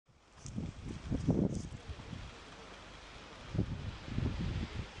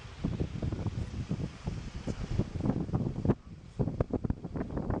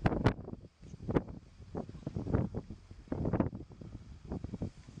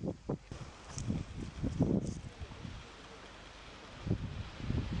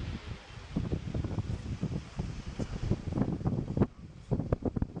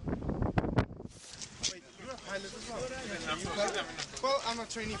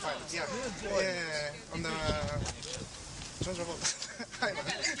trainee pilot, yeah. On the Trabolta.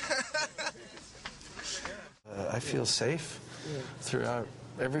 I feel safe throughout.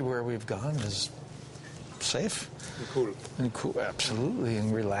 Everywhere we've gone is safe. And cool, absolutely,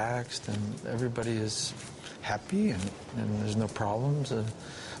 and relaxed, and everybody is happy, and there's no problems.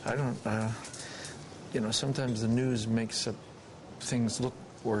 I don't, sometimes the news makes things look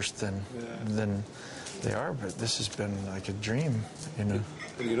worse than they are, but this has been like a dream, And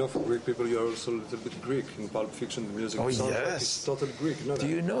for Greek people, you're also a little bit Greek in Pulp Fiction, the music. Oh, yes. Like it's totally Greek. Do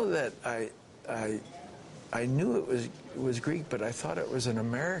you know that I knew it was Greek, but I thought it was an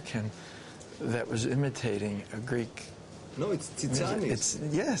American that was imitating a Greek. No, it's Titanic.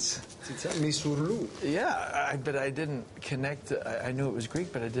 Yes. Titanic, Surlu. Yeah, but I didn't connect. I knew it was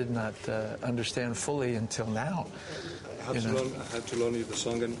Greek, but I did not understand fully until now. I had to learn you the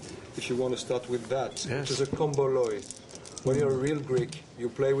song, and if you want to start with that, yes. It is a komboloi. When you're a real Greek, you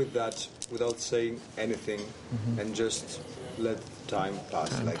play with that without saying anything, and just let time pass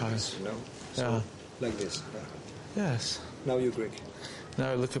this, So, like this. Yeah. Yes. Now you're Greek. Now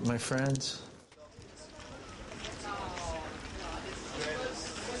I look at my friends.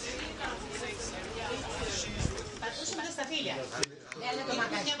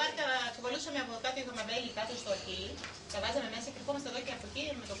 Μια βάρκα κουβαλούσαμε από κάτω, είχαμε βέλη κάτω στο αρχή, τα βάζαμε μέσα και ερχόμαστε εδώ και από εκεί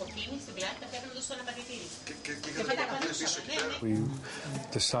με το κοκκίνι στην πλάτη, τα φέρναμε εδώ στο ένα πατητήρι. We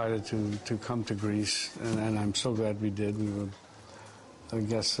decided to come to Greece, and I'm so glad we did. We were the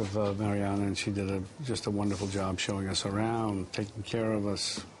guests of Mariana, and she did just a wonderful job showing us around, taking care of us.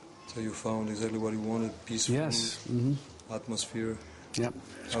 So you found exactly what you wanted, peaceful atmosphere,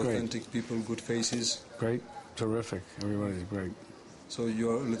 authentic people, good faces. Great, terrific, everybody's great. So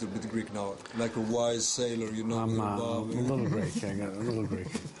you're a little bit Greek now, like a wise sailor, I'm a little Greek, I got a little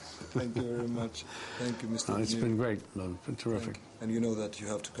Greek. Thank you very much. Thank you, Mr. It's been great, it's been terrific. And you know that you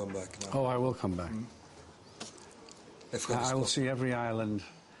have to come back now. Oh, I will come back. I will see every island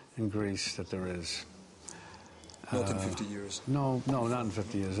in Greece that there is. Not in 50 years. No, not in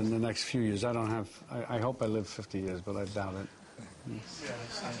 50 years. In the next few years. I hope I live 50 years, but I doubt it.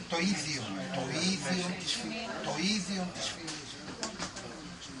 Το ίδιο της φίλης.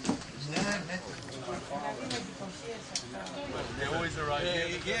 Ναι. They always arrive here.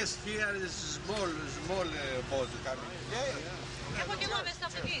 Yes, here is small boat coming. Έχω και εγώ μέσα στο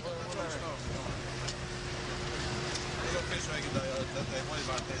αυτοκίνητο. Εδώ πίσω έχει τα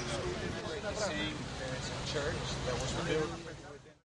υπόλοιπα. Church that was built